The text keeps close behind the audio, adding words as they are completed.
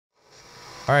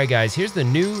Alright guys, here's the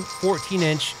new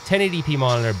 14-inch 1080p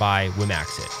monitor by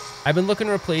Wimaxit. I've been looking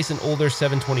to replace an older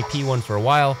 720p one for a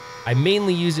while. I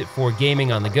mainly use it for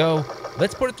gaming on the go.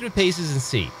 Let's put it through the paces and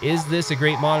see. Is this a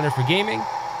great monitor for gaming?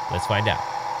 Let's find out.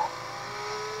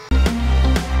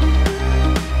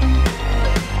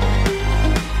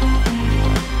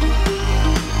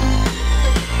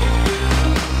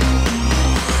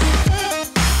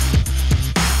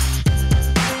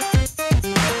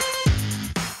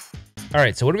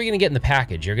 Alright, so what are we going to get in the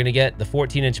package? You're going to get the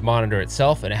 14-inch monitor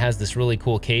itself, and it has this really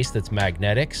cool case that's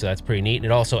magnetic, so that's pretty neat. And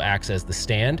it also acts as the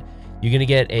stand. You're going to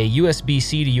get a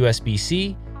USB-C to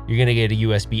USB-C, you're going to get a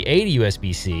USB-A to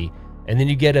USB-C, and then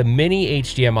you get a mini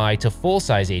HDMI to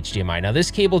full-size HDMI. Now, this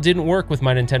cable didn't work with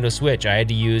my Nintendo Switch. I had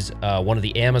to use one of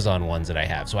the Amazon ones that I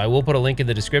have. So I will put a link in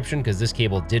the description because this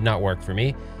cable did not work for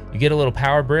me. You get a little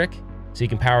power brick, so you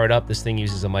can power it up. This thing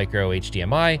uses a micro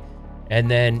HDMI, and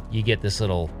then you get this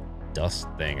little dust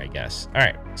thing, I guess. All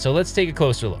right, so let's take a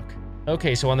closer look.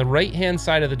 Okay, so on the right-hand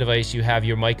side of the device, you have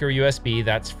your micro USB.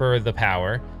 That's for the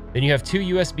power. Then you have two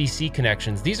USB-C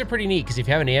connections. These are pretty neat because if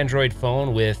you have an Android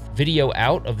phone with video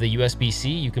out of the USB-C,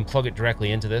 you can plug it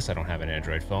directly into this. I don't have an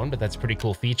Android phone, but that's a pretty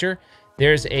cool feature.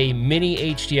 There's a mini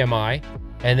HDMI,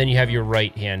 and then you have your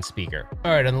right-hand speaker.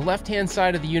 All right, on the left-hand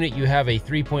side of the unit, you have a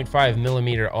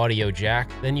 3.5mm audio jack.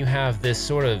 Then you have this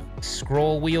sort of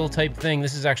scroll wheel type thing.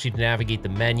 This is actually to navigate the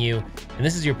menu, and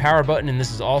this is your power button, and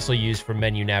this is also used for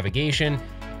menu navigation.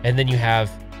 And then you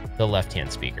have the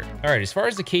left-hand speaker. All right, as far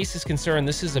as the case is concerned,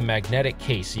 this is a magnetic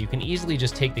case, so you can easily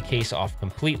just take the case off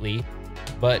completely.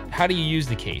 But how do you use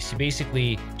the case? You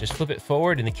basically just flip it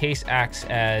forward, and the case acts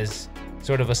as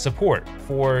sort of a support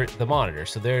for the monitor.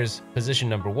 So there's position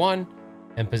number 1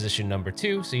 and position number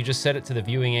 2. So you just set it to the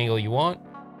viewing angle you want,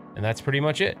 and that's pretty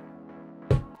much it.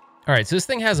 All right, so this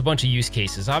thing has a bunch of use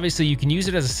cases. Obviously, you can use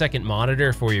it as a second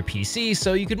monitor for your PC,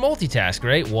 so you could multitask,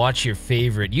 right? Watch your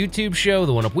favorite YouTube show,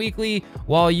 The One Up Weekly,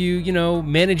 while you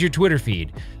manage your Twitter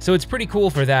feed. So it's pretty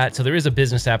cool for that. So there is a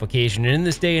business application. And in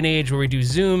this day and age where we do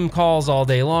Zoom calls all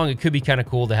day long, it could be kind of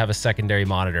cool to have a secondary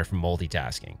monitor for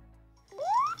multitasking.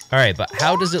 All right, but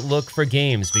how does it look for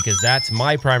games? Because that's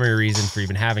my primary reason for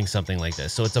even having something like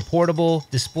this. So it's a portable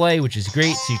display, which is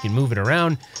great, so you can move it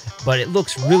around, but it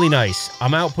looks really nice.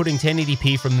 I'm outputting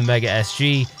 1080p from the Mega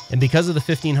SG, and because of the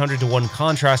 1500:1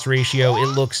 contrast ratio,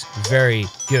 it looks very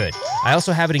good. I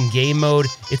also have it in game mode.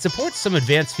 It supports some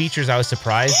advanced features. I was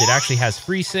surprised. It actually has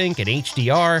FreeSync and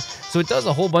HDR, so it does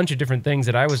a whole bunch of different things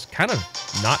that I was kind of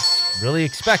not really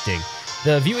expecting.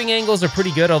 The viewing angles are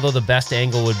pretty good, although the best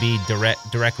angle would be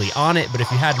directly on it, but if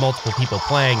you had multiple people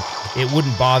playing, it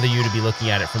wouldn't bother you to be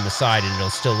looking at it from the side and it'll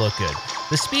still look good.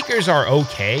 The speakers are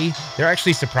okay. They're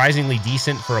actually surprisingly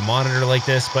decent for a monitor like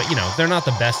this, but they're not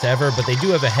the best ever, but they do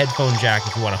have a headphone jack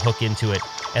if you want to hook into it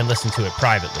and listen to it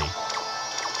privately.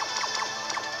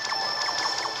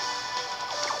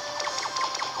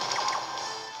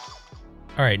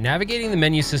 All right, navigating the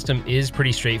menu system is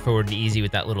pretty straightforward and easy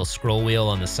with that little scroll wheel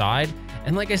on the side.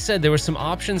 And like I said, there were some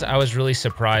options I was really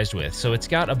surprised with. So it's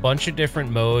got a bunch of different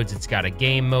modes. It's got a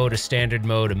game mode, a standard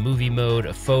mode, a movie mode,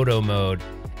 a photo mode,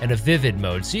 and a vivid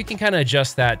mode. So you can kind of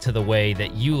adjust that to the way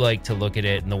that you like to look at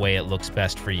it and the way it looks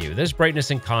best for you. There's brightness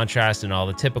and contrast and all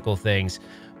the typical things.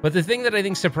 But the thing that I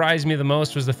think surprised me the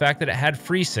most was the fact that it had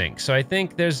FreeSync. So I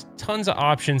think there's tons of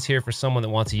options here for someone that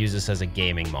wants to use this as a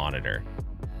gaming monitor.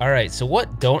 All right, so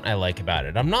what don't I like about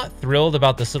it? I'm not thrilled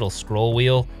about this little scroll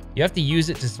wheel. You have to use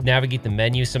it to navigate the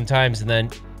menu sometimes, and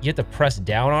then you have to press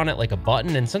down on it like a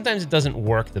button, and sometimes it doesn't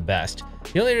work the best.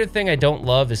 The only other thing I don't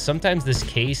love is sometimes this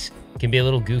case can be a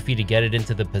little goofy to get it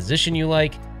into the position you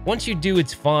like. Once you do,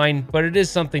 it's fine, but it is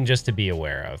something just to be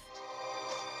aware of.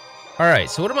 All right,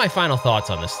 so what are my final thoughts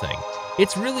on this thing?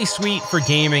 It's really sweet for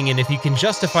gaming, and if you can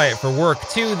justify it for work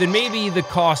too, then maybe the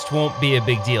cost won't be a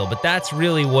big deal, but that's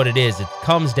really what it is. It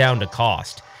comes down to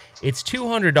cost. It's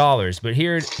 $200, but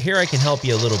here I can help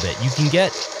you a little bit. You can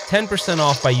get 10%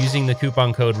 off by using the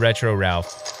coupon code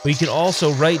RetroRalph, but you can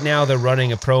also, right now, they're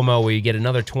running a promo where you get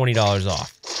another $20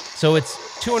 off. So it's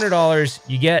 $200,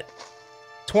 you get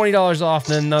 $20 off,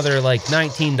 then another like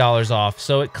 $19 off.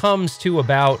 So it comes to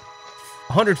about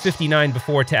 $159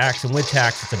 before tax, and with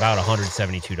tax, it's about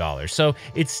 $172. So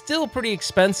it's still pretty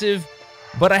expensive,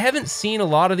 but I haven't seen a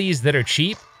lot of these that are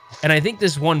cheap, and I think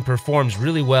this one performs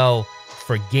really well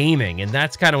for gaming, and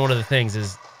that's kind of one of the things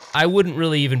is I wouldn't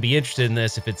really even be interested in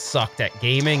this if it sucked at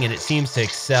gaming, and it seems to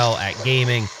excel at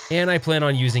gaming, and I plan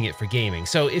on using it for gaming.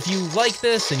 So if you like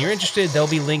this and you're interested, there'll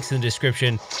be links in the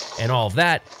description and all of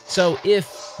that. So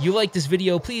if you like this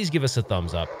video, please give us a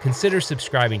thumbs up. Consider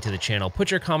subscribing to the channel.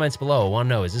 Put your comments below. I want to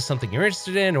know, is this something you're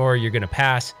interested in or you're going to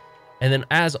pass? And then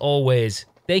as always,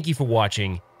 Thank you for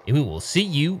watching, and we will see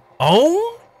you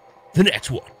on the next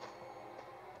one.